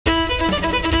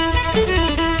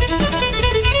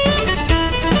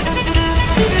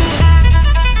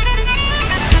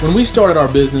When we started our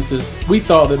businesses, we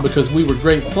thought that because we were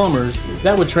great plumbers,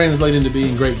 that would translate into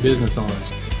being great business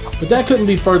owners. But that couldn't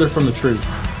be further from the truth.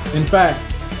 In fact,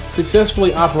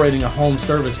 successfully operating a home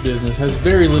service business has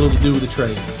very little to do with the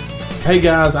trades. Hey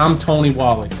guys, I'm Tony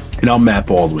Wally. And I'm Matt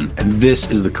Baldwin, and this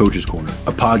is the Coach's Corner,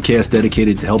 a podcast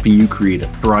dedicated to helping you create a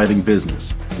thriving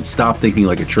business and stop thinking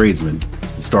like a tradesman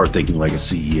and start thinking like a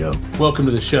CEO. Welcome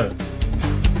to the show.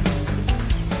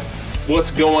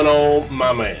 What's going on,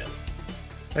 my man?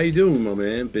 How you doing, my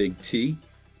man, Big T?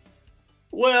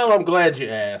 Well, I'm glad you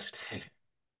asked.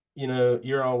 You know,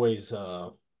 you're always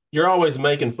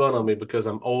making fun of me because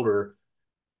I'm older,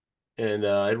 and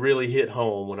it really hit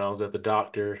home when I was at the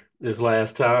doctor this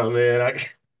last time, man.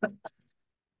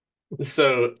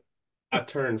 So I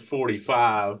turned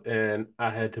 45, and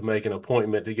I had to make an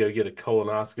appointment to go get a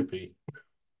colonoscopy.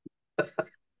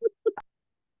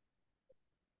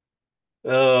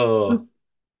 Oh,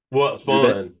 what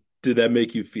fun! Did that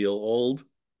make you feel old?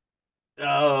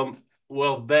 Well,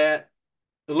 let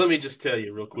me just tell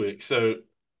you real quick. So,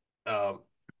 um,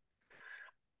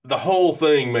 the whole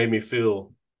thing made me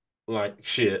feel like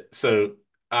shit. So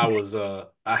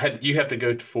you have to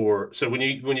go so when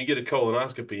you get a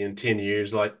colonoscopy in 10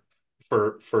 years, like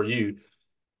for you,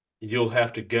 you'll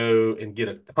have to go and get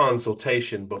a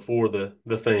consultation before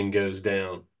the thing goes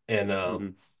down.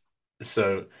 And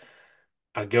so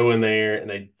I go in there and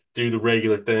they do the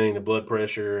regular thing, the blood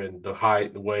pressure and the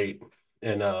height, the weight,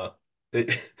 and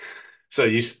it,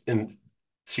 so and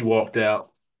she walked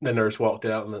out. The nurse walked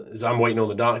out, and I'm waiting on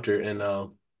the doctor,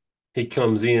 and he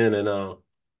comes in, and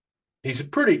he's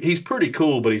pretty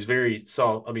cool, but he's very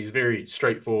soft. I mean, he's very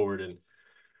straightforward, and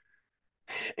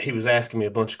he was asking me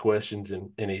a bunch of questions,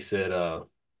 and he said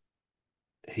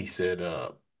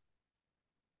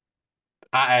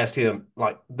I asked him,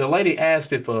 like, the lady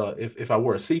asked if I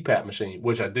wore a CPAP machine,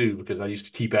 which I do because I used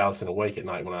to keep Allison awake at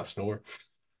night when I snore.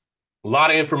 A lot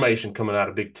of information coming out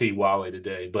of Big T Wally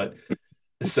today, but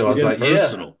so I was like,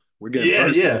 personal. We're getting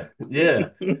personal. yeah.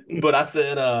 But I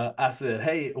said,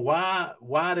 hey,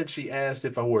 why did she ask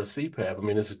if I wore a CPAP? I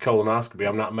mean, this is colonoscopy.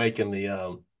 I'm not making the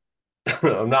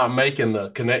I'm not making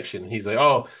the connection. He's like,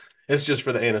 oh, it's just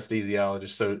for the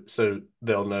anesthesiologist, so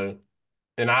they'll know.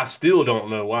 And I still don't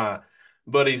know why.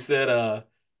 But he said,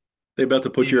 they about to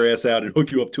put your ass out and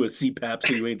hook you up to a CPAP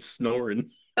so you ain't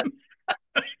snoring.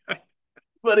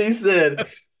 But he said,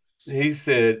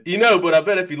 but I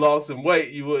bet if you lost some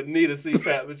weight, you wouldn't need a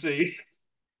CPAP machine.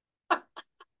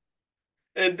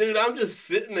 And dude, I'm just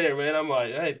sitting there, man. I'm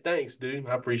like, hey, thanks, dude.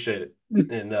 I appreciate it.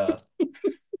 And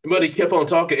but he kept on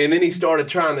talking, and then he started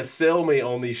trying to sell me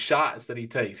on these shots that he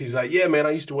takes. He's like, yeah, man,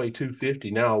 I used to weigh 250,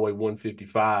 now I weigh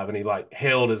 155. And he like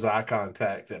held his eye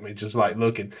contact at me, just like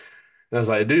looking. And I was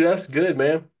like, dude, that's good,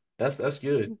 man. That's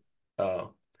good.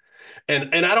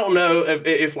 And I don't know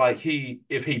if like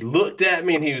if he looked at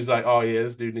me and he was like, oh yeah,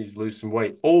 this dude needs to lose some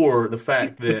weight, or the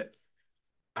fact that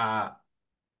I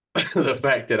the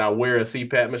fact that I wear a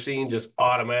CPAP machine just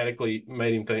automatically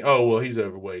made him think, oh well, he's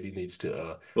overweight, he needs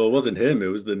to Well, it wasn't him, it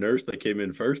was the nurse that came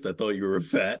in first. I thought you were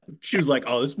fat. She was like,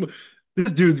 oh, this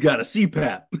dude's got a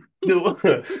CPAP.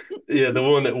 Yeah, the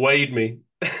one that weighed me.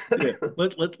 Yeah,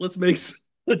 let's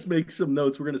make some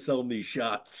notes. We're gonna sell him these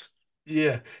shots.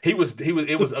 Yeah, it was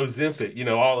Ozempic.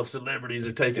 All the celebrities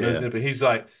are taking Ozempic. He's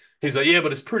like, yeah,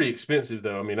 but it's pretty expensive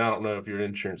though. I mean, I don't know if your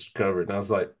insurance covered. And I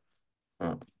was like,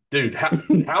 dude, how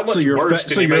much worse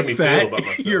can you make me feel about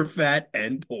myself? You're fat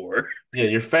and poor. Yeah,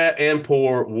 you're fat and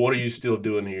poor. What are you still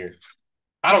doing here?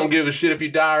 I don't give a shit if you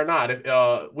die or not. If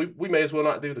we may as well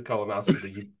not do the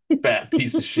colonoscopy, you fat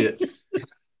piece of shit.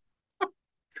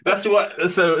 That's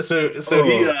what. So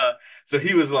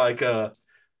he was like,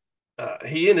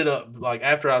 he ended up like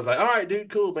after I was like, all right, dude,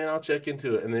 cool, man, I'll check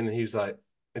into it. And then he's like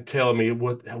telling me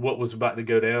what was about to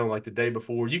go down like the day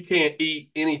before. You can't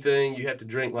eat anything. You have to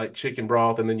drink like chicken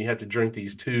broth, and then you have to drink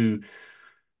these two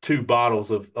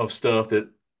bottles of stuff that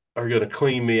are going to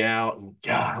clean me out. And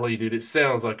golly, dude, it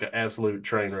sounds like an absolute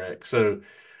train wreck. So,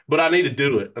 but I need to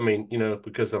do it. I mean,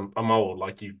 because I'm old,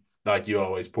 like you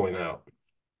always point out.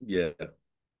 Yeah,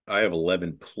 I have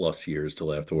 11 plus years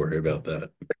till I have to worry about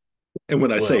that. And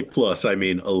when I say plus, I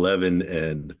mean 11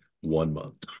 and 1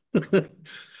 month.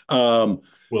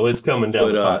 Well, it's coming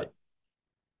down the pipe.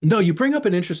 No, you bring up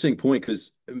an interesting point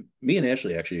because me and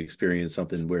Ashley actually experienced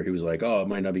something where he was like, oh, it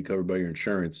might not be covered by your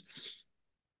insurance.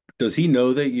 Does he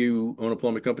know that you own a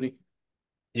plumbing company?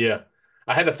 Yeah.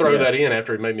 I had to throw that in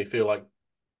after it made me feel like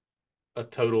a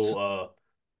total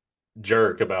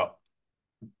jerk about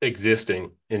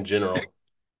existing in general.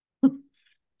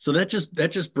 So that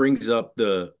just brings up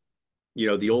the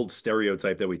old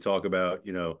stereotype that we talk about,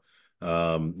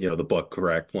 The buck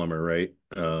crack plumber, right?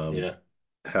 Yeah.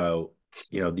 How,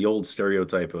 the old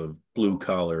stereotype of blue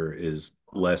collar is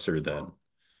lesser than.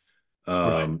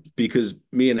 Right. Because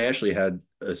me and Ashley had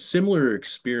a similar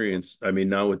experience. I mean,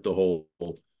 not with the whole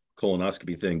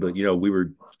colonoscopy thing, but we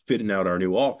were fitting out our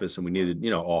new office and we needed,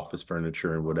 office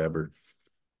furniture and whatever.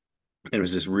 And it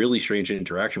was this really strange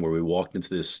interaction where we walked into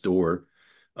this store,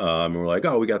 and we're like,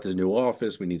 oh, we got this new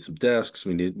office. We need some desks.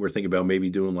 We're thinking about maybe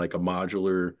doing like a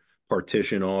modular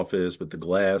partition office with the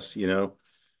glass,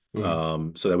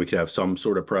 Mhm. so that we could have some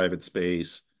sort of private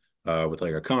space, with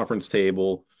like a conference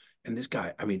table. And this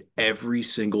guy, I mean, every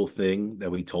single thing that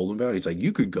we told him about, he's like,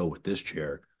 you could go with this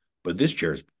chair, but this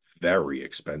chair is very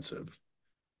expensive.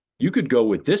 You could go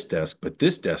with this desk, but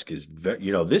this desk is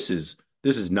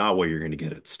this is not what you're going to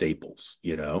get at Staples.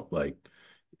 Like,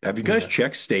 have you guys Yeah.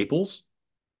 checked Staples?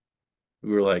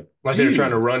 We were like, Like they're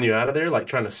trying to dude, run you out of there, like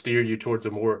trying to steer you towards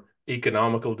a more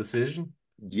economical decision.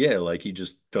 yeah, like he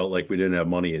just felt like we didn't have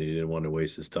money and he didn't want to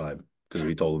waste his time because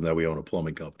we told him that we own a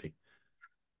plumbing company.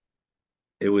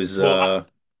 It was Well, uh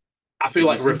I it feel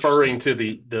like was interesting. referring to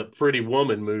the Pretty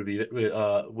Woman movie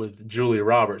with Julia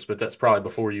Roberts, but that's probably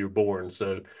before you were born.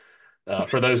 So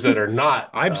for those that are not,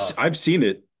 I've seen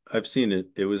it. I've seen it.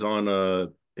 It was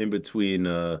on in between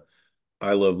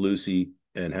I Love Lucy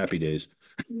and Happy Days.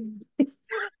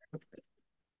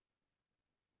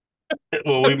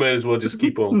 well, we may as well just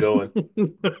keep on going.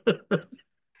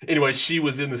 Anyway, she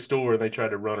was in the store and they tried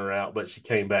to run her out, but she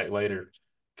came back later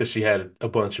because she had a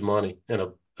bunch of money and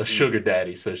a sugar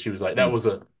daddy. So she was like, that was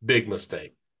a big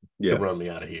mistake to Yeah. run me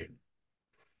out of here.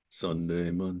 Sunday,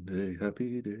 Monday,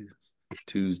 happy days.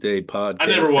 Tuesday, I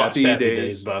never podcast, watched happy Happy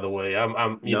Days, days. by the way.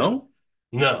 No?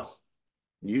 No,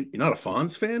 You're not a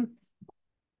Fonz fan?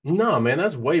 no, man,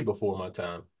 that's way before my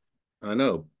time. I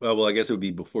know. Well, I guess it would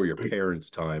be before your parents'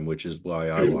 time, which is why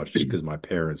I watched it because my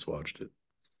parents watched it.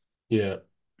 Yeah.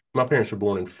 My parents were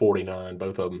born in 49,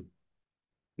 both of them.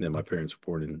 And then my parents were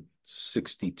born in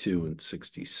 62 and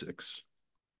 66,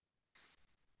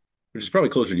 which is probably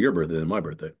closer to your birthday than my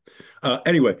birthday.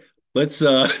 Anyway, let's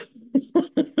Man,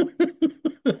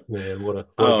 what a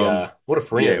um guy. What a yeah,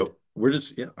 friend.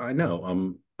 yeah, I know.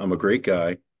 I'm a great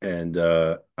guy, and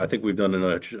I think we've done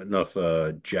enough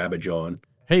jabba John.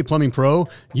 Hey, plumbing pro,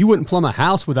 you wouldn't plumb a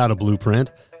house without a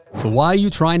blueprint. So why are you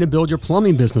trying to build your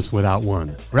plumbing business without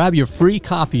one? Grab your free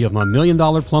copy of my Million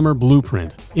Dollar Plumber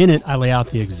Blueprint. In it, I lay out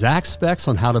the exact specs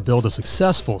on how to build a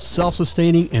successful,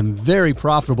 self-sustaining, and very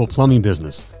profitable plumbing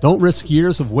business. Don't risk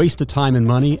years of wasted time and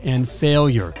money and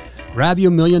failure. Grab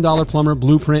your Million Dollar Plumber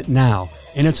Blueprint now,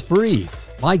 and it's free.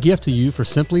 My gift to you for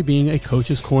simply being a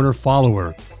Coach's Corner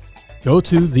follower. Go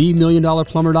to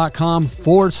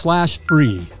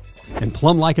themilliondollarplumber.com/free and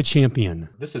plumb like a champion.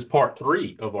 This is part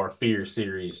 3 of our Fear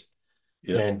series.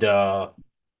 Yeah. And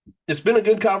it's been a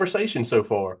good conversation so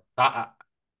far.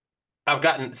 I've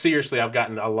gotten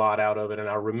a lot out of it, and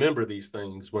I remember these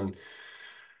things when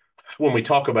we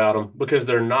talk about them because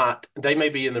they may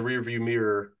be in the rearview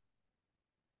mirror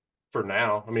for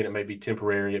now. I mean, it may be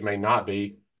temporary, it may not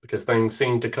be because things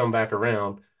seem to come back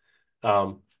around.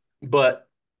 But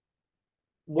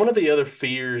one of the other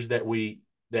fears that we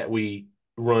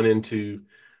run into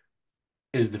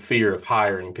is the fear of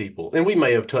hiring people. And we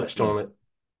may have touched Mm. on it,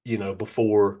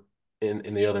 before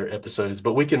in the other episodes,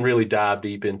 but we can really dive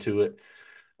deep into it.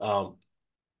 Um,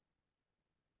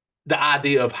 the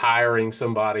idea of hiring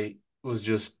somebody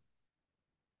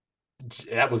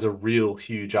that was a real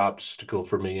huge obstacle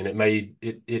for me, and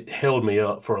it held me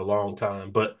up for a long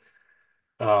time. But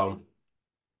um,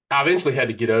 I eventually had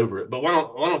to get over it. But why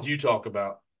don't you talk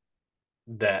about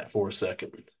that for a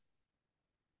second?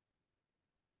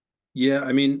 Yeah,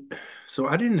 I mean, so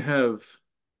I didn't have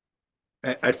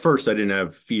at first I didn't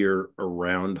have fear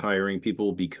around hiring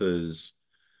people because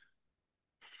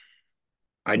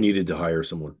I needed to hire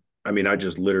someone. I mean, I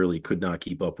just literally could not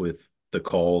keep up with the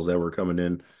calls that were coming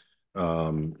in.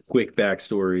 Quick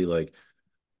backstory, like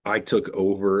I took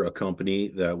over a company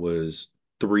that was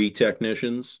 3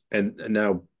 technicians, and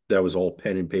now that was all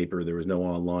pen and paper. There was no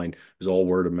online. It was all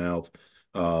word of mouth.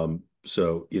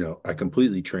 So I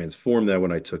completely transformed that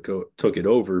when I took it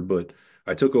over. But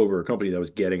I took over a company that was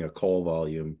getting a call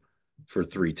volume for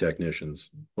 3 technicians.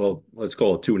 Well, let's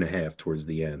call it 2.5 towards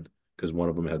the end because one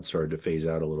of them had started to phase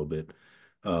out a little bit.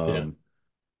 Yeah, Um,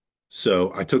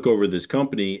 so I took over this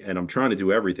company and I'm trying to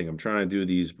do everything. I'm trying to do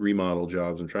these remodel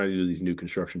jobs. I'm trying to do these new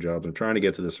construction jobs. I'm trying to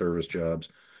get to the service jobs.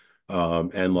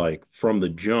 And like from the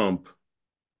jump,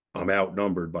 I'm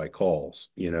outnumbered by calls,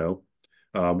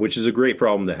 which is a great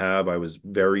problem to have. I was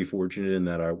very fortunate in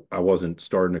that I wasn't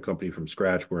starting a company from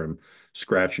scratch where I'm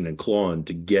scratching and clawing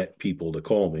to get people to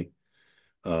call me.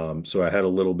 So I had a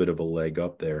little bit of a leg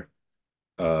up there.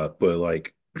 But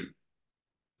like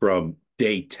from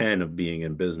day 10 of being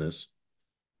in business,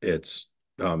 it's,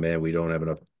 oh man, we don't have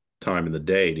enough time in the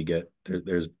day to get there.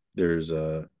 There's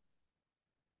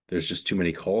just too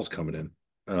many calls coming in.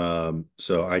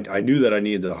 So I knew that I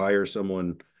needed to hire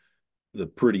someone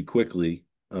pretty quickly.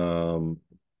 So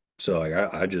like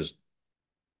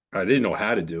I didn't know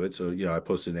how to do it. So, I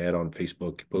posted an ad on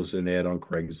Facebook, posted an ad on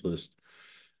Craigslist,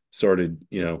 started,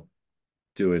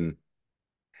 doing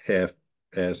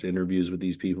half-ass interviews with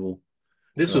these people.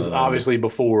 This was obviously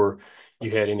before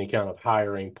you had any kind of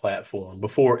hiring platform,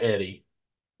 before Eddie,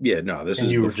 Yeah, no, and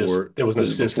you were just there was no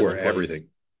this is system before in place. everything.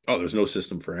 Oh, there's no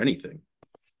system for anything.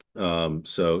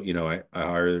 So, I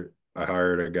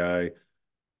hired a guy.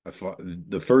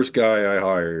 The first guy I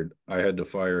hired, I had to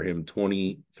fire him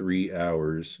 23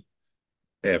 hours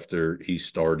after he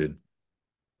started.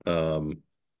 Um,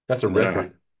 That's a and then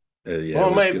record. yeah, it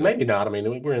Well, was good. maybe not. I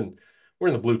mean, we're in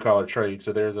the blue collar trade,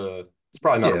 so it's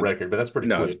probably not a Yeah, record, but that's pretty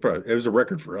quick. it was a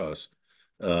record for us.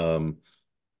 Um,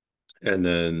 and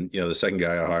then, the second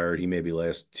guy I hired, he maybe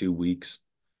last 2 weeks.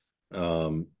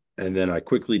 Um, and then I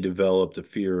quickly developed a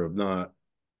fear of not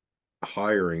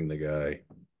hiring the guy,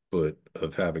 but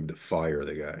of having to fire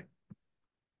the guy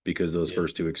because those Yeah.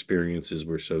 first two experiences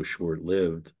were so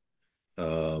short-lived.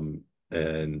 And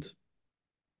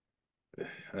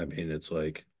I mean, it's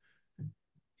like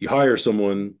you hire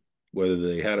someone, whether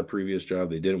they had a previous job,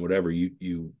 they didn't, whatever,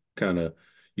 you kind of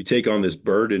you take on this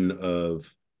burden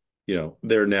of,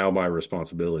 they're now my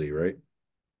responsibility, right?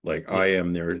 Like Yeah. I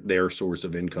am their source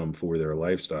of income for their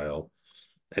lifestyle.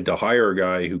 And to hire a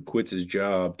guy who quits his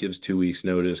job, gives 2 weeks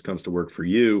notice, comes to work for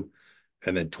you,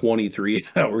 and then 23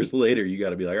 hours later, you got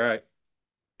to be like, all right,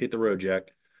 hit the road,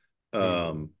 Jack. Mhm.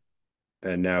 Um,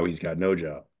 and now he's got no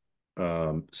job.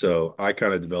 So I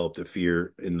kind of developed a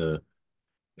fear in the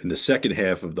second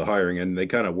half of the hiring, and they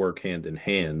kind of work hand in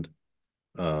hand.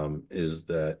 Is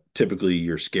that typically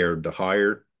you're scared to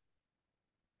hire,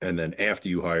 and then after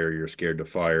you hire, you're scared to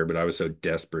fire. But I was so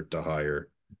desperate to hire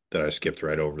that I skipped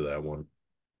right over that one.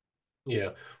 Yeah.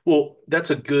 Well, that's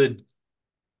a good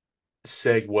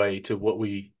segue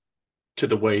to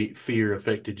the way fear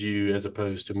affected you as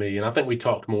opposed to me. And I think we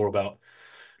talked more about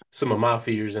some of my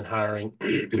fears in hiring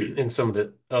in some of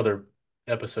the other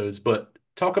episodes, but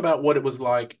talk about what it was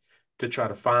like to try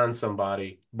to find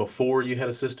somebody before you had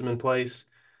a system in place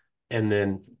and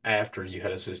then after you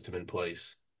had a system in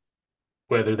place,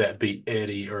 whether that be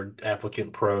Eddie or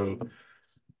Applicant Pro,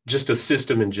 just a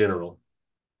system in general.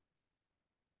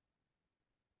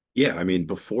 Yeah, I mean,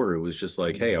 before it was just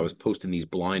like, hey, I was posting these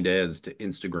blind ads to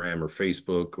Instagram or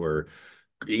Facebook or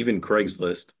even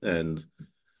Craigslist, and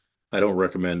I don't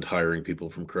recommend hiring people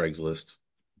from Craigslist,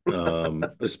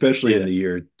 especially in Yeah. the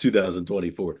year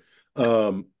 2024.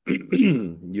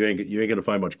 You ain't gonna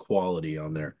find much quality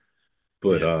on there,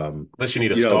 but Yeah. Unless you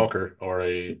need a you know, stalker or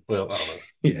well, I don't know.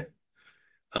 yeah.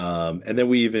 And then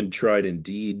we even tried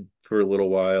Indeed for a little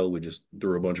while. We just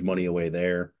threw a bunch of money away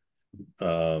there.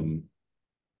 Um,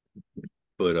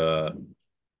 but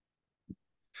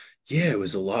yeah, it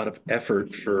was a lot of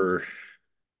effort for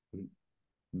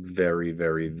very,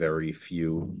 very, very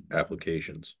few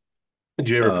applications. Did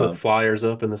you ever put Um, flyers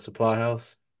up in the supply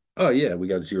house? oh yeah, we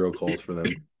got zero calls for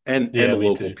them, and Yeah, the me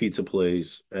local too. pizza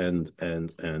place, and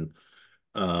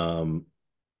um,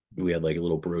 we had like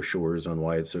little brochures on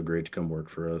why it's so great to come work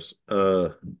for us.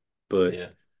 But Yeah.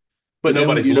 But but then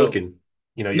nobody's looking.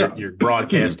 You know, no, you're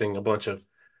broadcasting a bunch of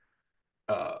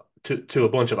to a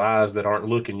bunch of eyes that aren't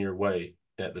looking your way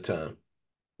at the time.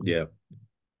 yeah.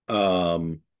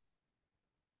 Um,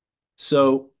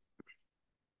 so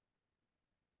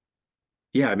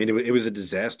yeah, I mean, it was a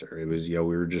disaster. It was, we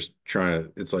were just trying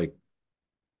to. It's like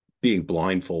being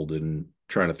blindfolded and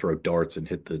trying to throw darts and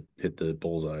hit the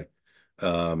bullseye.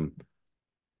 Um,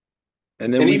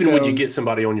 and then And we even when you found, get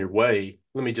somebody on your way,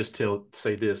 let me just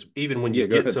say this, even when you yeah,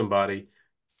 go get ahead. somebody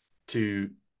to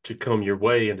come your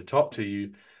way and to talk to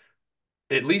you,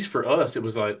 at least for us, it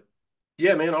was like,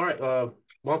 yeah, man, all right,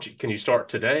 why don't you can you start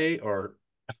today or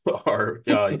or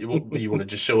you want to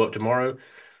just show up tomorrow?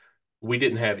 We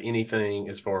didn't have anything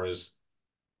as far as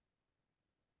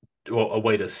well, a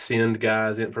way to send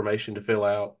guys information to fill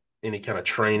out, any kind of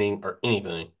training or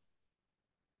anything.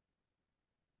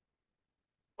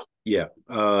 Yeah,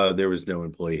 there was no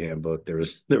employee handbook. There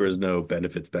was no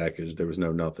benefits package. There was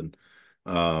no nothing.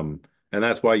 And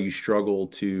that's why you struggle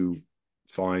to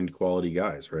find quality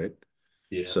guys, right?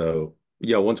 Yeah. So,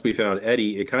 yeah, once we found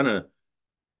Eddie,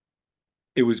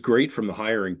 it was great from the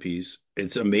hiring piece.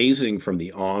 It's amazing from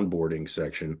the onboarding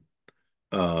section.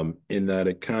 In that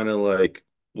it kind of like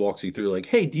walks you through like,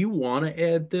 hey, do you want to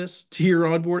add this to your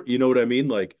onboard? You know what I mean?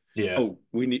 Like, Yeah. oh,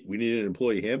 we need an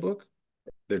employee handbook.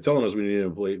 They're telling us we need an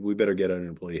employee. We better get an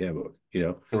employee handbook.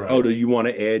 Right. Oh, do you want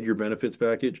to add your benefits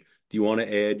package? Do you want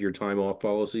to add your time off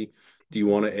policy? Do you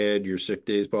want to add your sick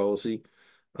days policy?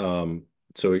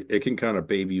 So it can kind of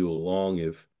baby you along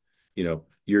if,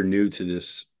 you're new to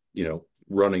this,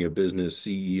 running a business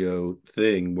CEO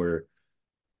thing where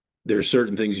there's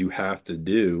certain things you have to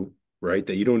do, right?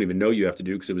 That you don't even know you have to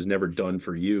do because it was never done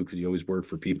for you because you always worked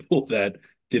for people that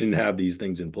didn't have these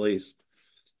things in place.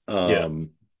 Yeah.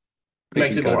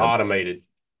 Makes it more automated.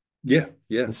 Yeah,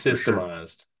 and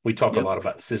systemized. Sure. We talk a Yep. lot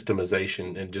about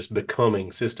systemization and just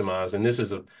becoming systemized. And this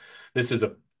is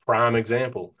a prime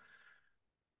example.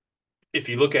 If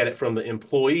you look at it from the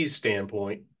employee's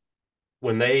standpoint,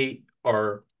 when they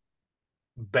are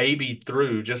babied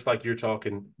through, just like you're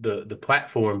talking, the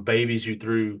platform babies you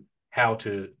through how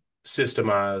to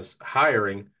systemize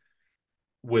hiring.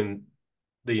 When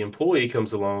the employee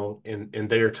comes along and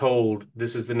they are told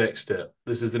this is the next step,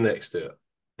 this is the next step,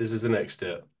 this is the next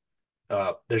step.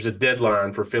 There's a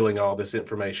deadline for filling all this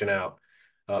information out.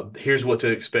 Here's what to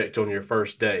expect on your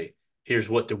first day. Here's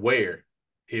what to wear.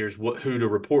 Here's who to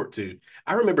report to.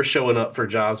 I remember showing up for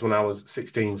jobs when I was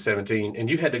 16, 17, and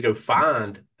you had to go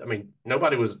find, I mean,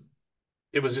 it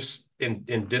was just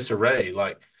in disarray.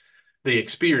 Like the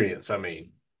experience, I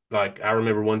mean, like I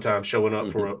remember one time showing up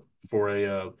Mm-hmm. for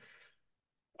a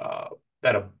uh,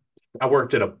 at a I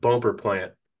worked at a bumper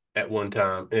plant at one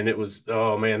time, and it was,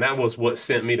 oh man, that was what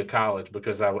sent me to college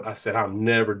because I said I'm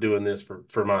never doing this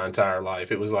for my entire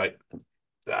life. It was like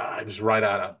it was right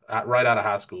out of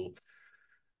high school.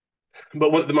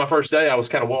 But my first day, I was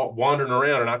kind of wandering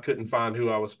around, and I couldn't find who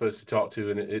I was supposed to talk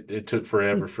to, and it took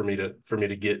forever for me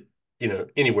to get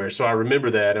anywhere. So I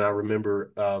remember that, and I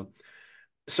remember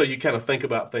so you kind of think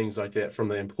about things like that from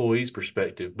the employee's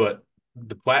perspective, but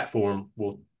the platform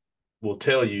will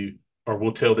tell you, or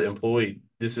will tell the employee,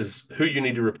 this is who you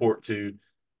need to report to.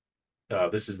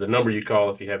 This is the number you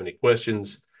call if you have any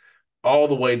questions, all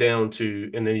the way down to,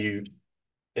 and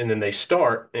then they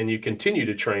start, and you continue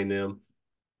to train them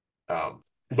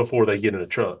before they get in a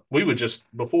truck. We would just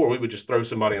throw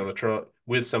somebody on a truck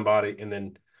with somebody, and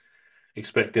then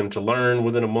expect them to learn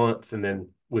within a month, and then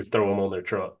we'd throw them on their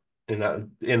truck. And that,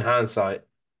 in hindsight,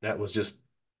 that was just,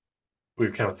 we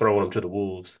were kind of throwing them to the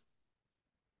wolves.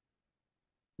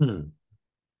 Hmm.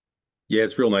 Yeah,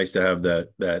 it's real nice to have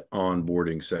that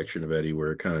onboarding section of Eddie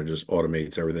where it kind of just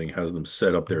automates everything, has them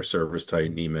set up their service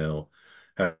titan email,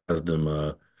 has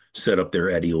them set up their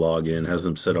Eddie login, has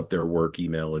them set up their work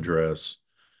email address,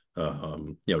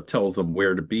 tells them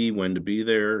where to be, when to be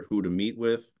there, who to meet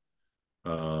with.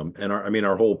 And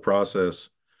our whole process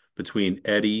between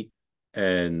Eddie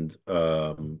and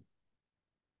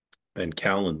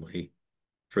Calendly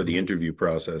for the interview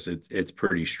process, it's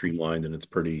pretty streamlined and it's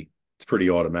pretty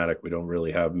automatic. We don't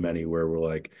really have many where we're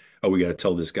like, oh, we got to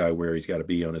tell this guy where he's got to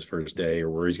be on his first day or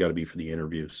where he's got to be for the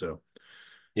interview. So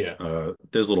Yeah.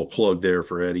 there's a little plug there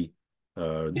for Eddie.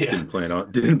 Yeah. Didn't plan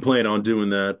on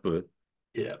doing that, but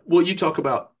Yeah. Well, you talk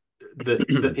about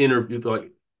the interview,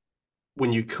 like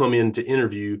when you come in to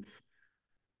interview,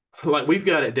 like we've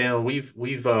got it down. We've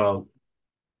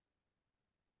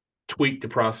tweaked the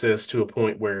process to a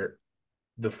point where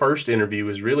the first interview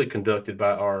is really conducted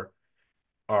by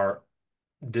our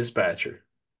dispatcher.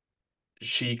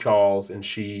 She calls and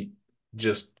she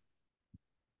just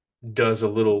does a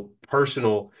little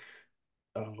personal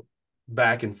uh,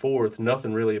 back and forth,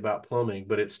 nothing really about plumbing,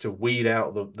 but it's to weed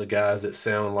out the guys that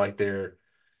sound like they're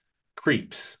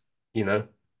creeps, you know.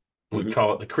 We Mhm.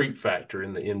 call it the creep factor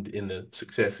in the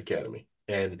Success Academy.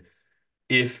 And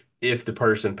if the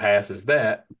person passes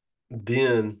that,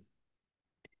 then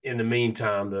in the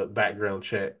meantime, the background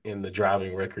check and the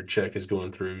driving record check is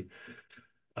going through.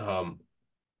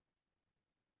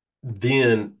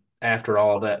 Then after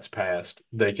all that's passed,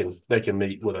 they can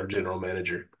meet with our general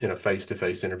manager in a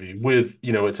face-to-face interview with,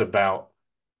 it's about,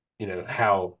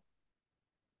 how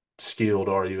skilled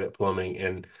are you at plumbing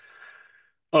and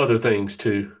other things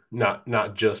too,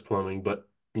 not just plumbing, but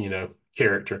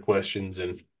character questions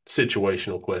and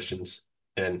situational questions.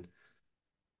 And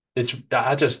it's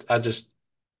I just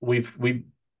we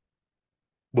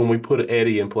when we put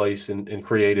Eddie in place and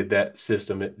created that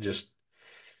system,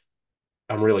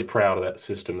 I'm really proud of that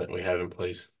system that we have in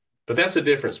place. But that's the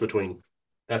difference between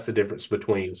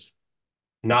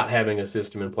not having a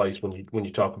system in place when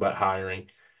you talk about hiring,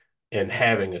 and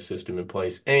having a system in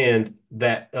place, and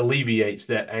that alleviates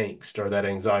that angst or that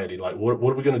anxiety. Like, what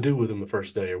are we going to do with them the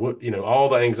first day, or what, all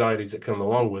the anxieties that come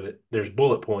along with it. There's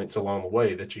bullet points along the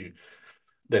way that you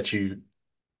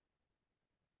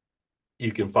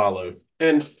you can follow.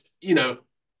 And,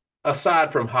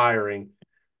 aside from hiring,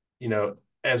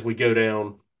 as we go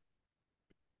down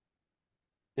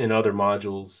in other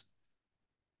modules,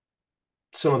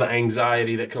 some of the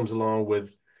anxiety that comes along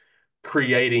with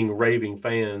creating raving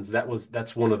fans,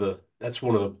 that's one of the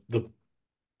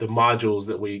modules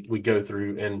that we go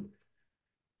through. And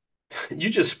you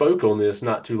just spoke on this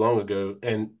not too long ago,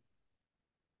 and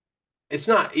it's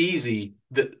not easy.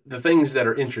 The things that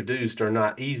are introduced are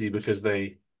not easy because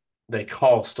they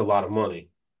cost a lot of money,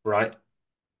 right?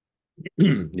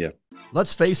 Yeah.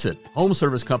 Let's face it, home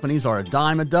service companies are a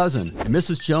dime a dozen, and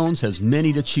Mrs. Jones has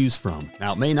many to choose from.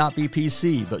 Now, it may not be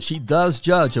PC, but she does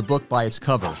judge a book by its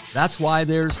cover. That's why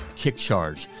there's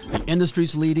KickCharge, the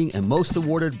industry's leading and most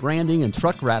awarded branding and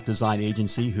truck wrap design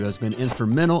agency who has been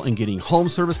instrumental in getting home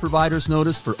service providers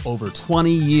noticed for over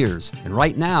 20 years. And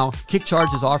right now,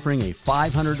 KickCharge is offering a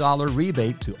 $500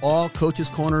 rebate to all Coach's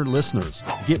Corner listeners.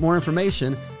 To get more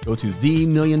information, go to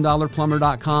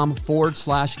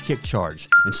themilliondollarplumber.com/KickCharge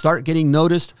and start getting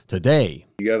noticed today.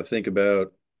 You got to think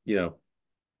about,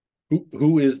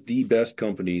 who is the best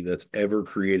company that's ever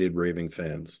created raving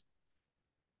fans?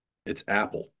 It's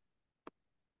Apple.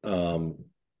 And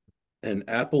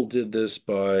Apple did this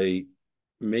by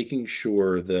making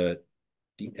sure that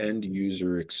the end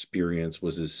user experience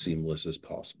was as seamless as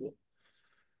possible.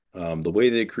 The way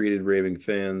they created raving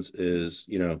fans is,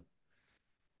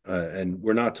 and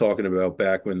we're not talking about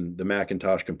back when the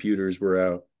Macintosh computers were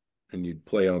out and you'd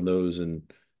play on those in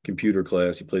computer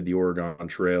class. You played the Oregon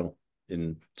Trail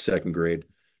in second grade.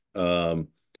 But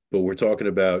we're talking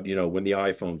about, when the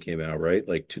iPhone came out, right?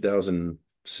 Like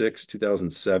 2006,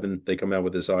 2007, they come out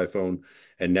with this iPhone.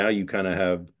 And now you kind of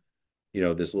have,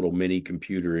 this little mini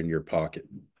computer in your pocket.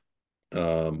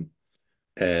 And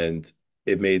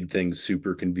it made things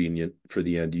super convenient for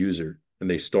the end user. And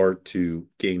they start to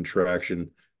gain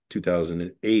traction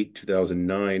 2008,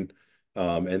 2009.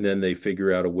 And then they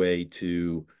figure out a way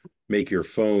to make your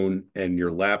phone and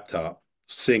your laptop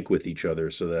sync with each other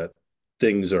so that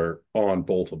things are on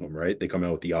both of them, right? They come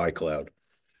out with the iCloud.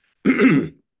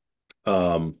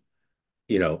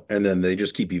 And then they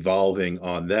just keep evolving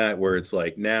on that, where it's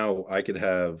like now I could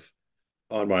have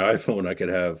on my iPhone, I could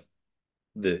have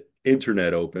the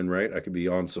internet open, right? I could be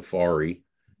on Safari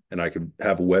and I could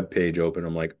have a web page open.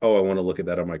 I'm like, oh, I want to look at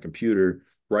that on my computer.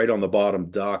 Right on the bottom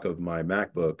dock of my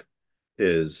MacBook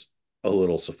is a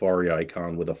little Safari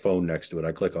icon with a phone next to it.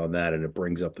 I click on that and it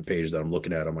brings up the page that I'm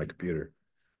looking at on my computer,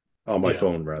 on my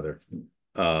phone rather,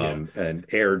 and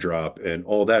AirDrop and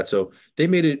all that. So they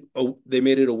made it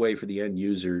a way for the end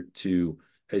user to,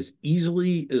 as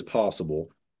easily as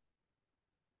possible,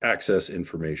 access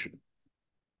information.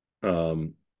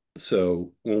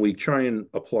 So when we try and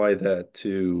apply that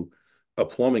to a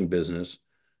plumbing business,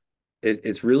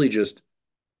 it's really just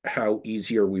how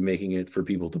easy are we making it for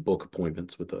people to book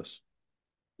appointments with us?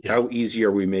 Yeah. How easy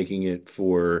are we making it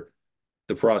for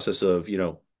the process of,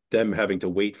 them having to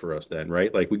wait for us then,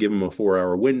 right? Like we give them a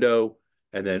 4-hour window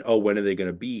and then, oh, when are they going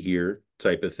to be here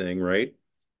type of thing, right?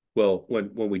 Well,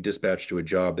 when we dispatch to a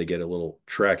job, they get a little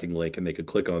tracking link and they could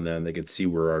click on that and they could see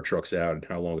where our truck's at and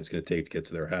how long it's going to take to get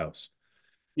to their house.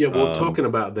 Yeah, well, talking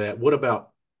about that, what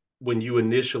about when you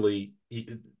initially,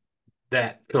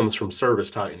 that comes from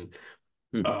Service Titan.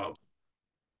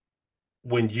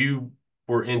 When you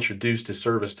were introduced to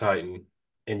Service Titan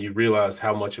and you realized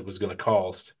how much it was going to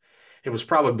cost, it was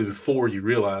probably before you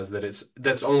realized that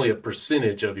that's only a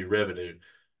percentage of your revenue.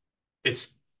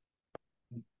 It's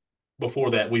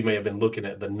before that we may have been looking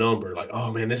at the number like,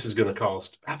 oh man, this is going to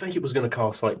cost. I think it was going to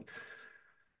cost like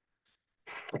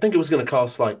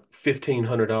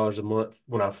 $1,500 a month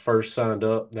when I first signed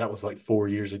up. That was like 4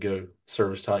 years ago,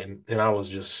 Service Titan, and I was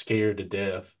just scared to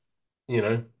death,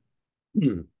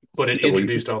 But it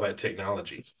introduced all that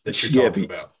technology that you're talking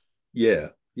about. Yeah,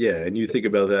 yeah, and you think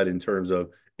about that in terms of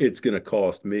it's going to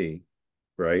cost me,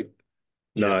 right?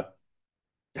 Yeah. Not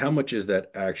how much is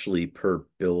that actually per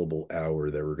billable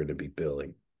hour that we're going to be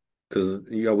billing? Because,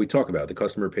 we talk about the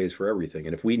customer pays for everything.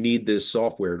 And if we need this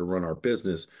software to run our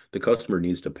business, the customer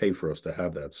needs to pay for us to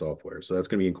have that software. So that's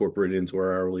going to be incorporated into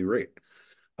our hourly rate.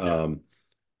 Yeah.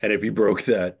 And if you broke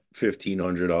that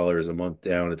 $1,500 a month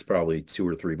down, it's probably $2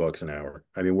 or $3 an hour.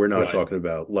 I mean, we're not talking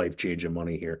about life-changing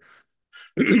money here.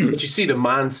 But you see the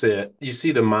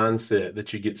mindset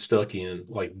that you get stuck in.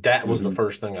 Like that was the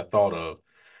first thing I thought of.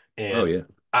 And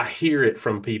I hear it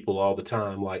from people all the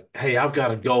time, like, hey, I've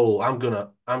got a goal. I'm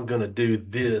gonna do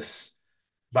this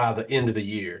by the end of the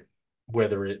year,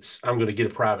 whether it's I'm gonna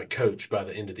get a private coach by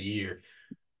the end of the year.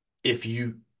 If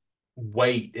you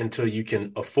wait until you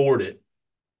can afford it,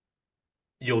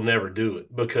 you'll never do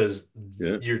it because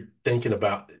you're thinking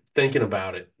about thinking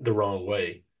about it the wrong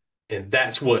way. And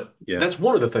that's Yeah. that's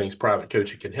one of the things private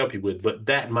coaching can help you with. But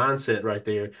that mindset right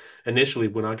there, initially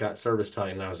when I got Service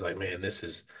Titan, I was like, man, this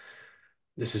is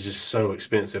just so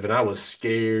expensive, and I was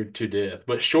scared to death.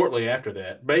 But shortly after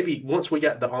that, maybe once we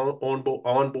got the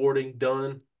onboarding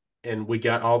done and we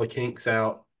got all the kinks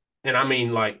out, and I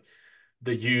mean like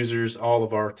the users, all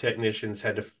of our technicians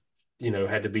had to,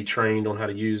 had to be trained on how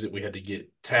to use it. We had to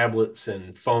get tablets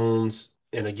and phones.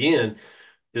 And again,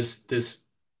 this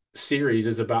series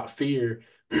is about fear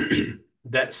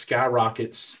that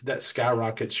skyrockets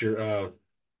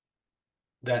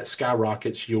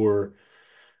your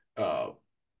uh,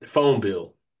 phone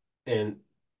bill, and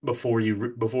before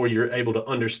you're able to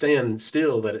understand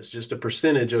still that it's just a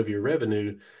percentage of your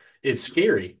revenue, it's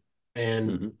scary.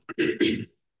 And Mhm.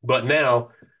 but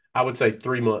now I would say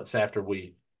 3 months after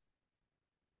we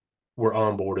were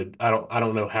onboarded, I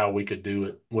don't know how we could do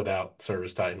it without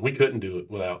Service Titan. We couldn't do it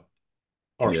without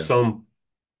or Yeah. some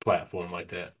platform like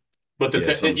that. But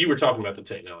Yeah. you were talking about the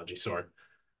technology. Sorry.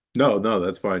 No, no,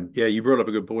 that's fine. Yeah, you brought up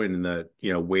a good point in that,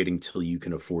 waiting till you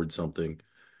can afford something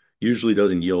usually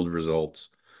doesn't yield results.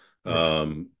 Right.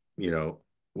 Um, you know,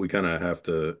 we kind of have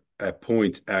to at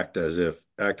points act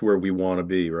where we want to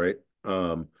be, right?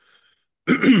 And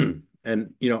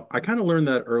I kind of learned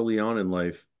that early on in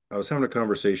life. I was having a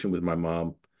conversation with my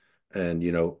mom, and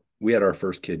we had our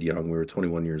first kid young. We were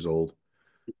 21 years old.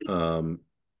 Um,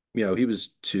 he was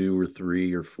 2 or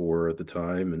 3 or 4 at the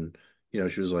time,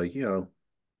 and she was like,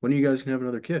 when are you guys gonna have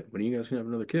another kid? When are you guys gonna have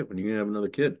another kid? When are you gonna have another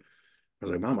kid? I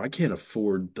was like, Mom, I can't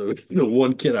afford the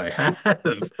one kid I have.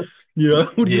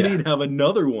 What do you Yeah. mean have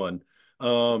another one?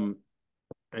 Um,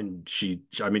 and she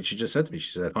just said to me,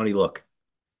 she said, honey, look,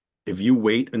 if you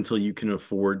wait until you can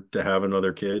afford to have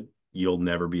another kid, you'll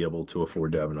never be able to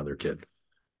afford to have another kid.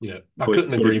 Yeah. I But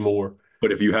couldn't but agree if more.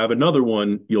 but if you have another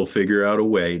one, you'll figure out a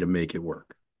way to make it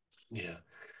work. Yeah.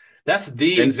 That's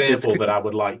the And example that I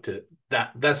would like to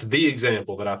that's the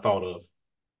example that I thought of.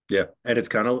 yeah, and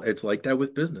it's like that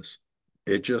with business.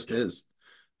 It just Yeah. is.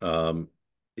 Um,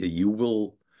 you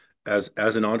will, as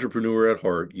an entrepreneur at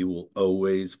heart, you will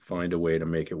always find a way to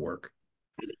make it work.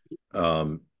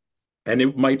 Um, and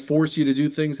it might force you to do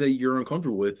things that you're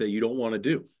uncomfortable with that you don't want to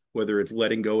do, whether it's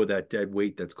letting go of that dead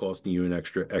weight that's costing you an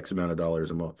extra X amount of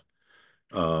dollars a month,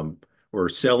 um, or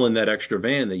selling that extra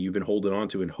van that you've been holding on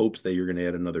to in hopes that you're going to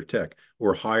add another tech,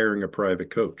 or hiring a private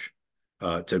coach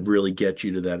to really get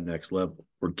you to that next level,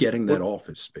 or getting that Well,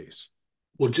 office space.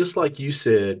 well, just like you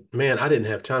said, man, I didn't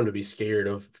have time to be scared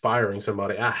of firing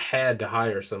somebody. I had to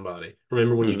hire somebody.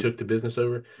 Remember when you Mhm. took the business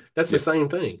over? That's the Yep. same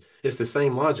thing. It's the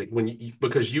same logic when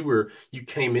because you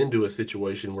came into a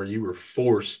situation where you were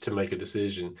forced to make a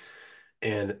decision.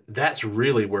 And that's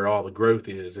really where all the growth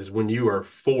is when you are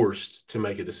forced to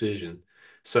make a decision.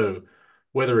 So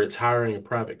whether it's hiring a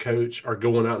private coach or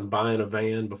going out and buying a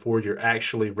van before you're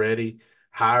actually ready,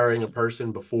 hiring a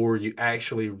person before you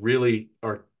actually really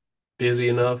are busy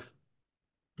enough,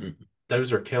 Mhm.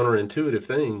 those are counterintuitive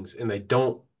things and they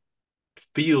don't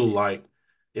feel like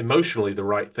emotionally the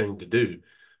right thing to do.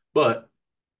 But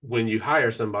when you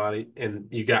hire somebody and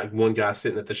you got one guy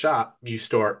sitting at the shop, you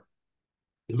start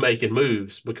making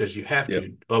moves because you have Yep.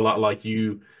 to, a lot like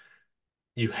you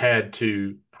had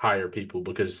to hire people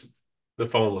because the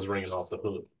phone was ringing off the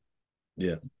hook.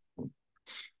 Yeah.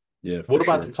 Yeah, for What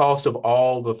about the sure. cost of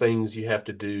all the things you have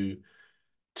to do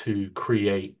to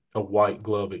create a white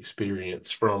glove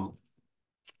experience from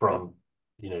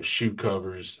shoe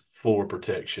covers, floor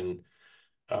protection,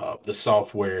 the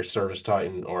software Service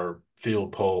Titan or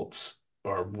Field Pulse,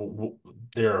 or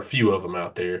there are a few of them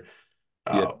out there.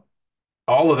 Yeah. Uh,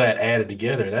 all of that added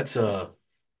together,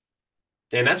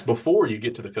 and that's before you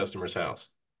get to the customer's house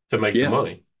to make the Yeah.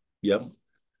 money. Yep.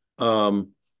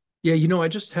 Um, yeah, I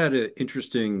just had an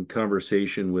interesting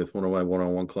conversation with one of my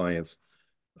one-on-one clients.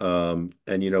 And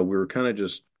we were kind of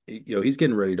just, he's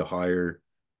getting ready to hire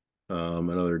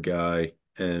another guy,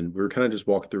 and we were kind of just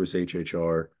walking through his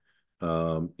HHR.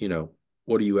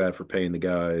 What are you at for paying the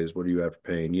guys? What are you at for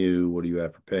paying you? What are you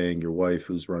at for paying your wife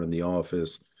who's running the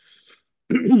office?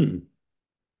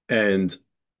 And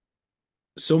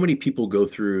so many people go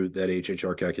through that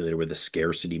HHR calculator with a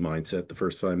scarcity mindset the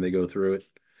first time they go through it.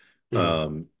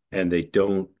 Mm, And they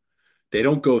don't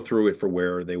go through it for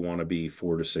where they want to be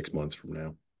 4 to 6 months from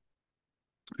now.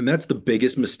 And that's the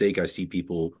biggest mistake I see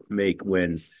people make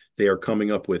when they are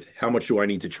coming up with how much do I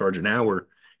need to charge an hour?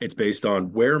 It's based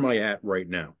on where am I at right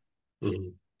now?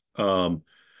 mm, Um,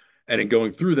 and in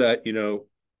going through that,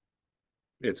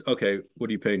 it's okay, what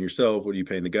are you paying yourself? What are you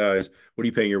paying the guys? What are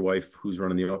you paying your wife who's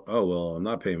running the office? Oh, well, I'm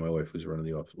not paying my wife who's running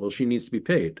the office. Well, she needs to be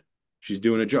paid. She's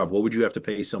doing a job. What would you have to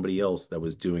pay somebody else that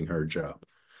was doing her job?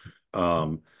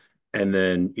 Um, and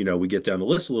then, we get down the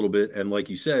list a little bit. And like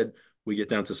you said, we get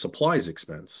down to supplies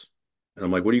expense. And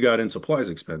I'm like, what do you got in supplies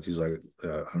expense? He's like, I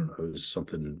don't know, it was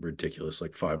something ridiculous,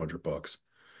 like $500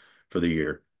 for the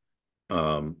year.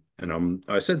 And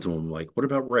I said to him, like, what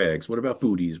about rags? What about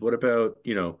booties? What about,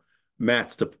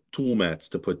 tool mats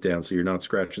to put down so you're not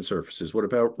scratching surfaces? What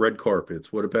about red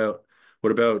carpets? What about,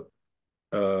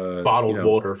 Bottled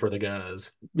water for the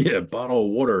guys. yeah, bottle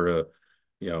of water,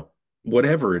 you know,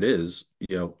 whatever it is,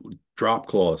 drop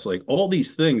cloths, like all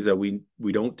these things that we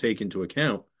don't take into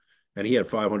account. And he had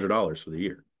 $500 for the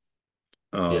year.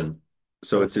 Yeah.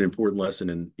 So it's an important lesson.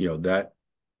 And, that,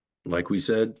 like we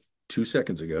said 2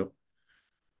 seconds ago,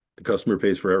 the customer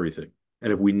pays for everything.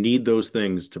 And if we need those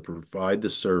things to provide the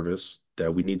service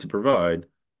that we need to provide,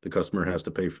 the customer has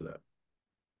to pay for that.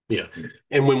 Yeah.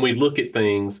 And when we look at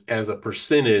things as a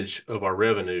percentage of our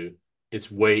revenue, it's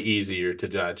way easier to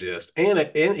digest and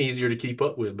easier to keep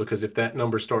up with, because if that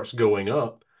number starts going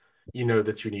up, you know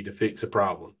that you need to fix a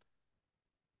problem,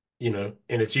 and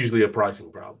it's usually a pricing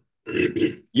problem.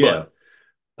 Yeah.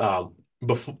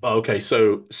 Okay,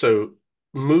 so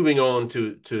moving on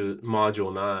to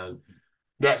module 9,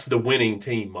 that's the winning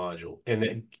team module.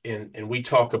 And we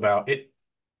talk about it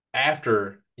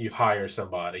after you hire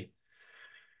somebody.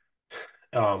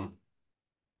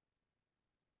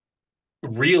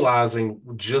 Realizing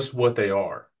just what they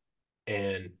are,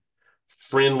 and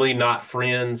friendly, not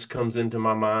friends, comes into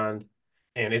my mind.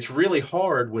 And it's really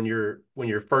hard when you're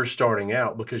first starting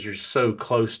out, because you're so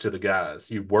close to the guys.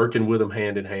 You're working with them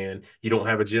hand in hand. You don't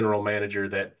have a general manager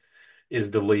that is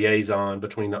the liaison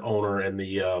between the owner and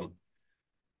the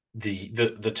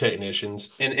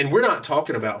technicians. And we're not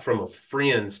talking about from a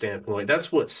friend standpoint.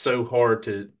 That's what's so hard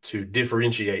to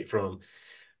differentiate from.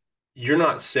 You're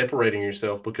not separating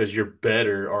yourself because you're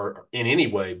better or in any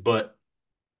way, but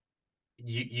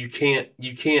you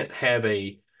can't have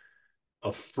a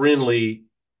friendly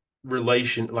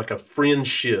relation, like a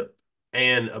friendship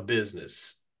and a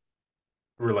business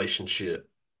relationship.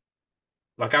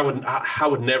 Like I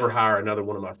would never hire another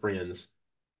one of my friends.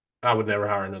 I would never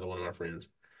hire another one of my friends.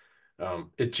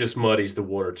 It just muddies the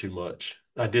water too much.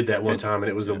 I did that one And time, and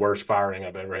it was the yeah, worst firing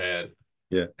I've ever had.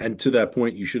 yeah. And to that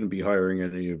point, you shouldn't be hiring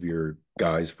any of your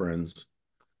guys' friends.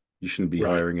 You shouldn't be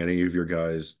Right. hiring any of your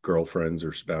guys' girlfriends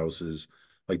or spouses.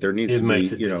 Like there needs It to be,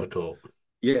 makes it difficult.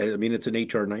 yeah, I mean, it's an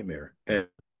HR nightmare. And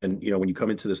when you come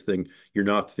into this thing, you're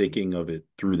not thinking of it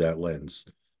through that lens,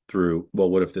 through, well,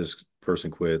 what if this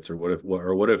person quits, or what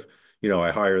if,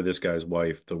 I hire this guy's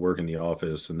wife to work in the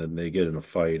office and then they get in a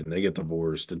fight and they get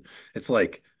divorced. And it's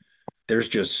like there's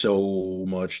just so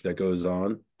much that goes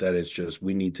on that it's just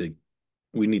we need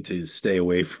to stay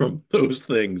away from those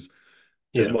things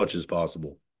as Yeah. much as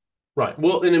possible. Right.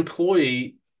 Well, an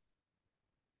employee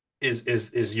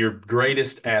is your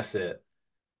greatest asset,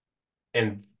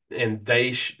 and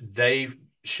they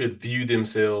should view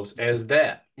themselves as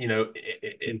that.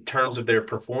 In terms of their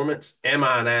performance, am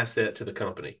I an asset to the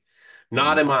company?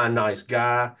 Not Mhm. am I a nice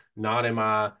guy? Not am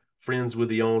I friends with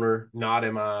the owner? Not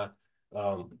am I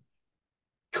um,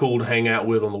 cool to hang out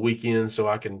with on the weekend so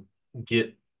I can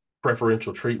get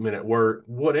preferential treatment at work?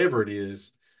 Whatever it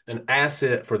is, an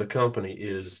asset for the company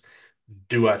is,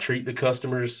 do I treat the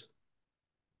customers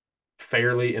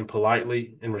fairly and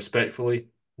politely and respectfully?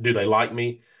 Do they like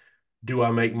me? Do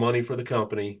I make money for the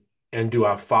company? And do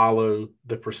I follow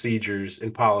the procedures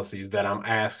and policies that I'm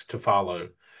asked to follow?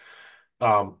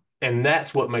 And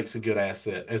that's what makes a good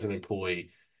asset as an employee.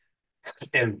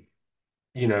 And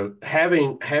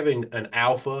having an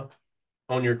alpha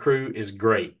on your crew is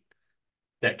great.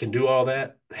 That can do all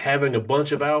that. Having a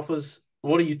bunch of alphas,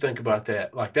 what do you think about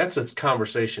that? Like, that's a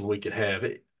conversation we could have.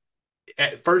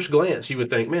 At first glance, you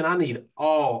would think, man, I need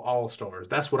all stars.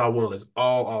 That's what I want, is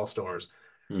all stars.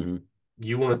 Mhm.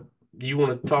 You want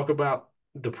to talk about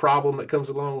the problem that comes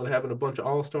along with having a bunch of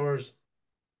all stars?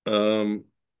 Um,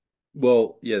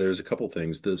 well, yeah, there's a couple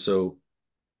things. So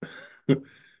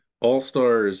all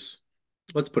stars,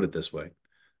 let's put it this way.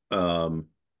 Um,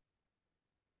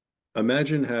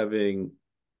 Imagine having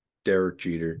Derek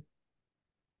Jeter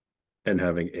and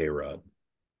having A-Rod.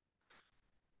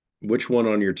 Which one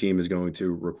on your team is going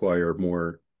to require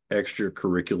more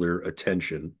extracurricular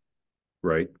attention,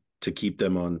 right? To keep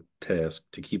them on task,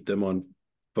 to keep them on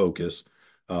focus,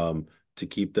 to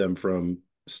keep them from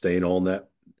staying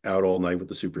out all night with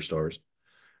the superstars.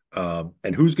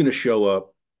 And who's going to show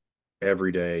up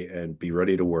every day and be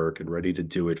ready to work and ready to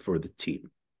do it for the team,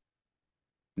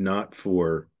 not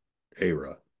for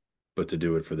A-Rod, but to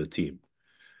do it for the team.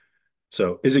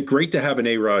 So is it great to have an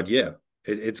A-Rod? Yeah.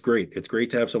 It's great. It's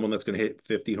great to have someone that's going to hit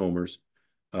 50 homers.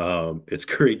 It's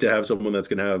great to have someone that's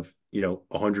going to have,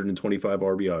 125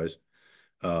 RBIs.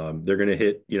 They're going to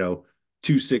hit,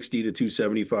 260 to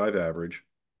 275 average.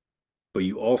 But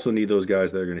you also need those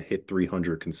guys that are going to hit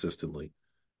 300 consistently.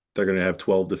 They're going to have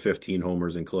 12 to 15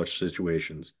 homers in clutch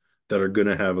situations, that are going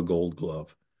to have a gold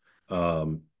glove.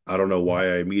 I don't know why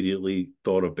I immediately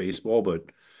thought of baseball, but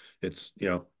it's,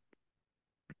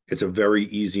 it's a very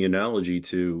easy analogy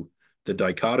to the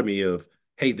dichotomy of,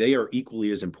 hey, they are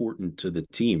equally as important to the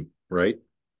team, right?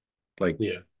 Like,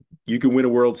 Yeah. you can win a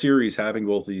World Series having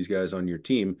both of these guys on your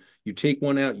team. You take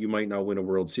one out, you might not win a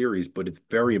World Series, but it's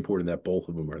very important that both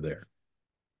of them are there.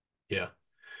 Yeah.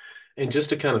 And just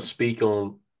to kind of speak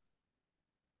on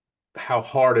how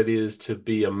hard it is to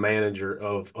be a manager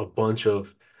of a bunch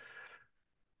of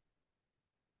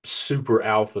super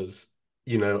alphas.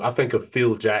 I think of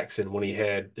Phil Jackson when he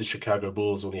had the Chicago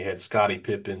Bulls, when he had Scottie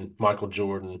Pippen, Michael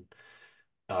Jordan,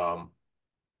 um,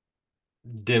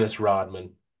 Dennis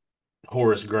Rodman,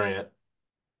 Horace Grant,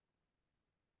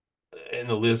 and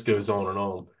the list goes on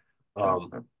and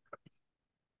on.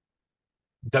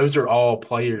 Those are all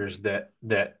players that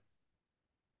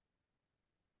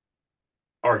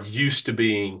are used to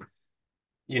being,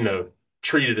 you know,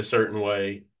 treated a certain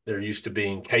way. They're used to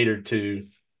being catered to,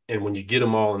 and when you get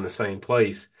them all in the same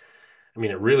place, I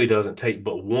mean, it really doesn't take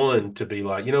but one to be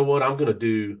like, you know what, I'm gonna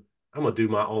do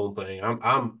my own thing.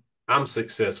 I'm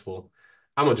successful.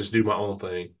 I'm gonna just do my own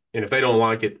thing. And if they don't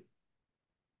like it,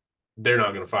 they're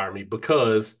not gonna fire me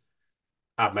because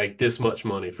I make this much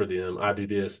money for them. I do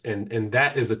this. And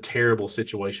that is a terrible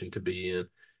situation to be in.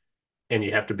 And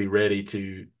you have to be ready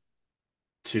to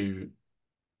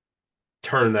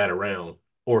turn that around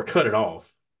or cut it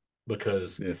off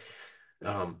because Yeah.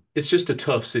 it's just a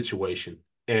tough situation.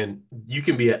 And you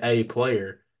can be an A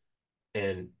player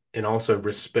and also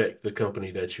respect the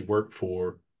company that you work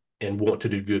for and want to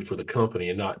do good for the company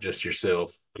and not just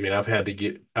yourself. I mean, I've had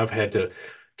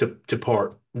to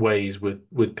part ways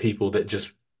with people that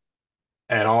just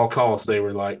at all costs they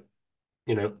were like,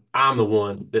 I'm the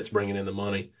one that's bringing in the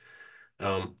money.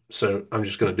 So I'm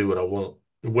just going to do what I want,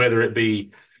 whether it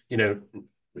be, you know,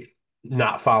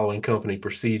 not following company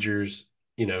procedures,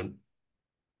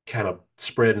 kind of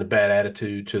spreading a bad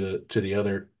attitude to the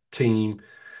other team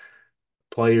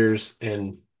players,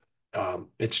 and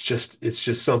it's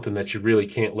just something that you really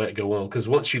can't let go on because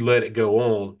once you let it go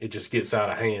on, it just gets out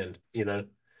of hand.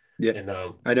 Yeah.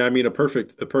 And I mean, a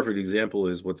perfect example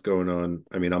is what's going on.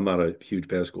 I mean, I'm not a huge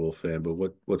basketball fan, but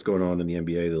what's going on in the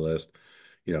NBA the last,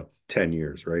 10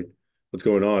 years, right? What's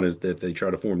going on is that they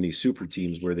try to form these super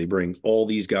teams where they bring all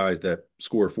these guys that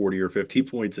score 40 or 50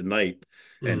 points a night.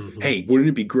 And mhm. hey, wouldn't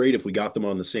it be great if we got them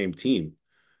on the same team?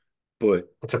 But,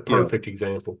 It's a you know, perfect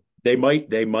example. they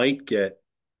might get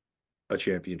a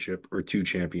championship or two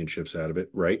championships out of it,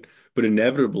 right? But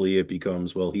inevitably it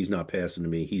becomes, well, he's not passing to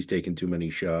me. He's taking too many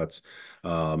shots.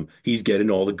 He's getting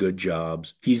all the good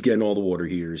jobs. He's getting all the water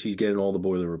heaters. He's getting all the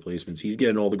boiler replacements. He's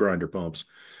getting all the grinder pumps.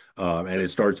 And it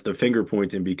starts the finger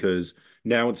pointing because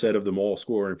now instead of them all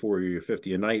scoring 40 or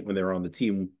 50 a night when they're on the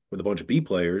team with a bunch of B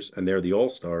players and they're the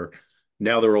all-star,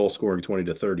 now they're all scoring 20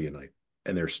 to 30 a night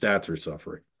and their stats are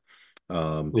suffering.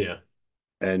 Um, Yeah.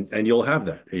 and you'll have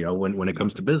that, when it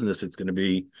comes to business, there's going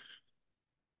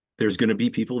to be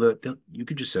people that you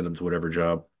could just send them to whatever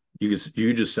job you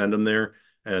just send them there,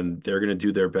 and they're going to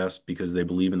do their best because they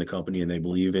believe in the company and they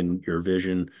believe in your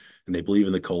vision and they believe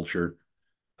in the culture.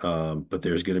 But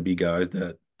there's going to be guys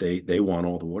that they want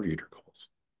all the water heater calls.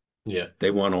 Yeah.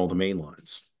 They want all the main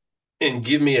lines. And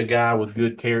give me a guy with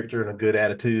good character and a good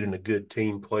attitude and a good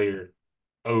team player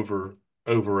over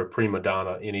over a prima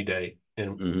donna any day.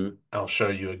 And Mm-hmm. I'll show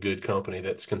you a good company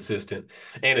that's consistent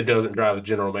and it doesn't drive the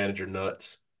general manager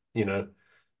nuts, you know.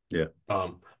 Yeah.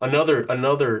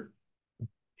 Another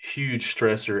huge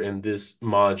stressor in this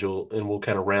module, and we'll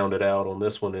kind of round it out on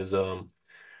this one, is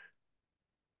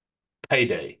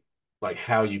payday, like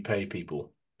how you pay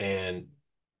people. And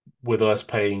with us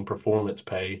paying performance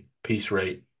pay, piece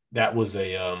rate, that was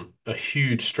a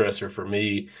huge stressor for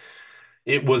me.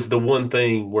 It was the one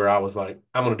thing where I was like,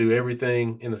 I'm gonna do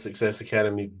everything in the Success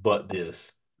Academy but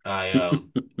this.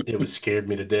 It was scared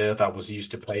me to death. I was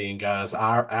used to paying guys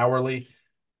hourly,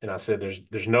 and I said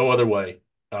there's no other way.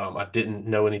 I didn't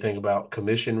know anything about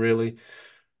commission really,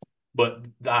 but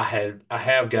I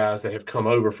have guys that have come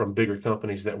over from bigger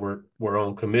companies that were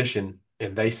on commission,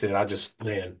 and they said, I just,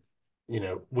 man,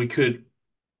 we could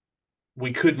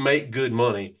make good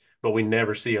money, but we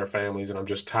never see our families, and I'm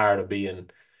just tired of being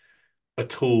a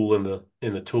tool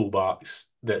in the toolbox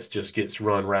that just gets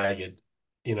run ragged.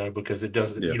 because it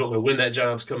doesn't, Yeah. you don't know when that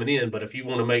job's coming in, but if you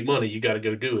want to make money, you got to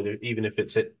go do it, even if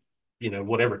it's at,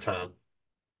 whatever time.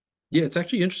 Yeah, it's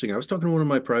actually interesting. I was talking to one of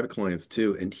my private clients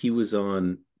too, and he was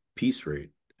on piece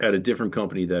rate at a different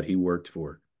company that he worked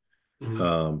for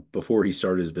Mhm. before he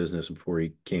started his business, before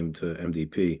he came to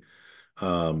MDP.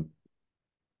 Um,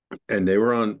 and they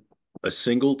were on a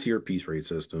single tier piece rate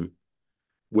system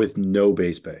with no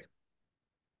base pay,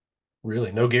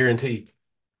 Really, no guarantee.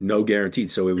 no guaranteed.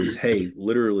 So it was, hey,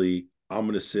 literally, I'm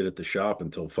going to sit at the shop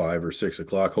until 5 or 6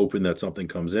 o'clock, hoping that something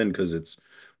comes in because it's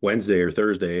Wednesday or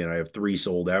Thursday and I have 3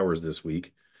 sold hours this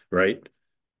week, right?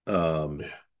 Um, Yeah.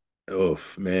 oh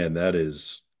man, that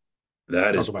is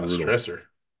Talk about a brutal. stressor.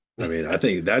 I mean, I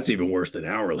think that's even worse than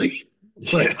hourly.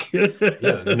 Yeah. Like,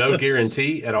 Yeah. No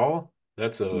guarantee at all.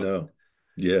 no,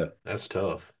 yeah, That's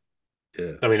tough.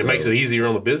 yeah. I mean, it makes it So, easier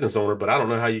on the business owner, but I don't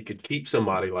know how you could keep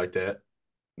somebody like that.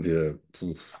 yeah,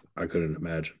 I couldn't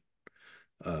imagine.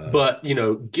 But,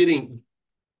 getting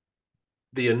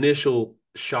the initial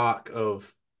shock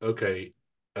of, okay,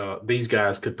 these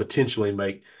guys could potentially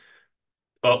make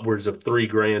upwards of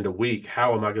 $3,000 a week.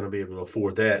 How am I going to be able to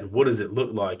afford that? And what does it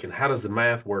look like? And how does the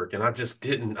math work? And I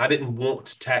didn't want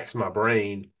to tax my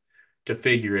brain to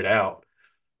figure it out.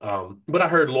 But I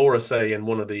heard Laura say in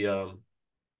one of the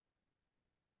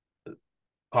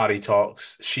potty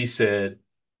talks, she said,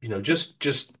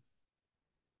 just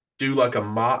do like a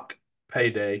mock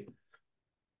payday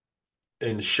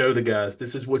and show the guys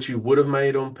this is what you would have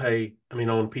made on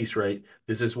piece rate.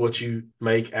 This is what you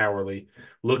make hourly.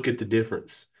 Look at the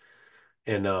difference.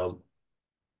 And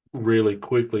really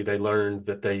quickly they learned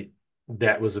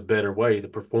that was a better way. The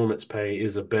performance pay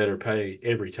is a better pay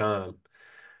every time.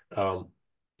 Um,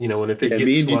 and if it yeah,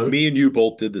 gets slow, me and you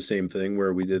both did the same thing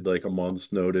where we did like a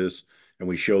month's notice and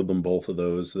we showed them both of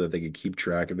those so that they could keep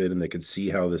track of it and they could see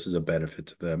how this is a benefit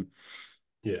to them.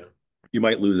 yeah, You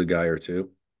might lose a guy or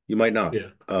two. You might not. yeah,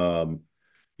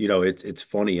 It's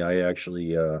funny. I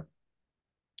actually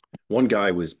one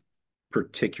guy was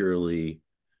particularly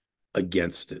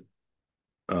against it.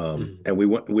 mm, And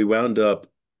we wound up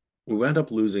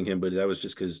losing him, but that was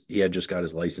just because he had just got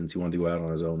his license. He wanted to go out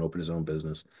on his own, open his own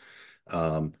business.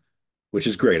 Um, which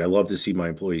is great. I love to see my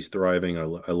employees thriving.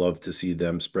 I love to see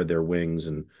them spread their wings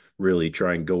and really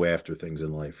try and go after things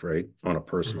in life, right? On a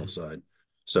personal mm, side.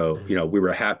 So, mm, we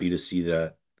were happy to see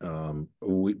that.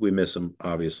 We miss him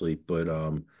obviously, but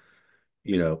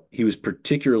he was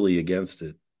particularly against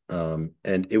it.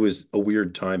 And it was a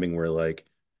weird timing where like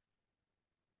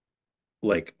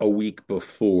a week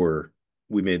before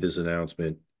we made this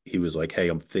announcement, he was like, "Hey,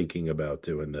 I'm thinking about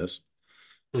doing this."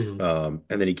 mm,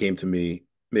 And then he came to me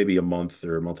maybe a month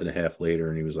or a month and a half later,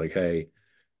 and he was like, "Hey,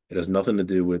 it has nothing to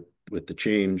do with the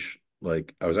change.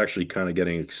 Like, I was actually kind of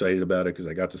getting excited about it because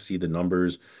I got to see the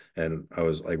numbers, and I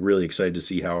was like really excited to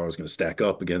see how I was going to stack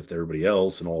up against everybody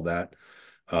else and all that."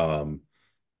 Um,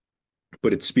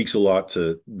 but it speaks a lot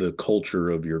to the culture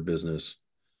of your business.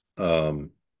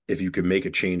 If you can make a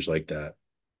change like that,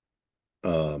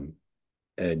 um,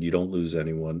 and you don't lose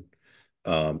anyone.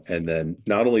 And then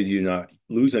not only do you not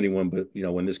lose anyone, but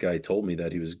when this guy told me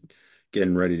that he was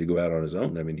getting ready to go out on his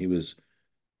own, I mean, he was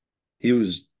he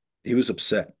was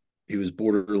upset. He was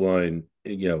borderline,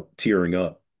 tearing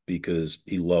up because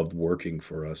he loved working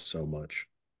for us so much.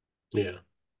 yeah.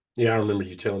 Yeah, I remember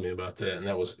you telling me about that. And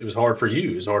it was hard for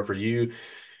you. It was hard for you.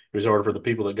 It was hard for the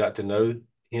people that got to know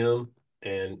him.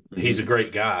 And he's a Hmm.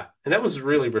 great guy. And that was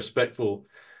really respectful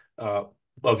uh,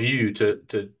 of you to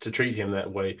treat him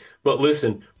that way. But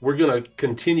listen, we're going to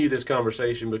continue this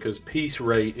conversation because piece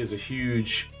rate is a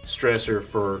huge stressor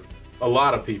for a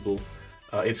lot of people.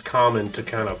 It's common to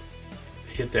kind of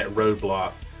hit that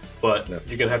roadblock, but Yeah.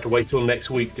 you're going to have to wait till next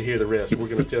week to hear the rest. We're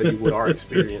going to tell you what our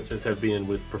experiences have been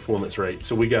with performance rate.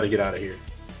 So we got to get out of here.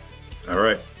 All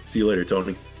right. See you later,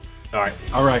 Tony. All right.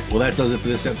 All right. Well, that does it for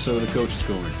this episode of the Coach's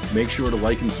Corner. Make sure to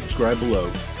like and subscribe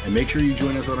below, and make sure you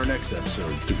join us on our next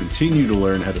episode to continue to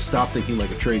learn how to stop thinking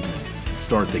like a tradesman and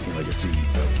start thinking like a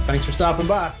CEO. Thanks for stopping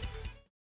by.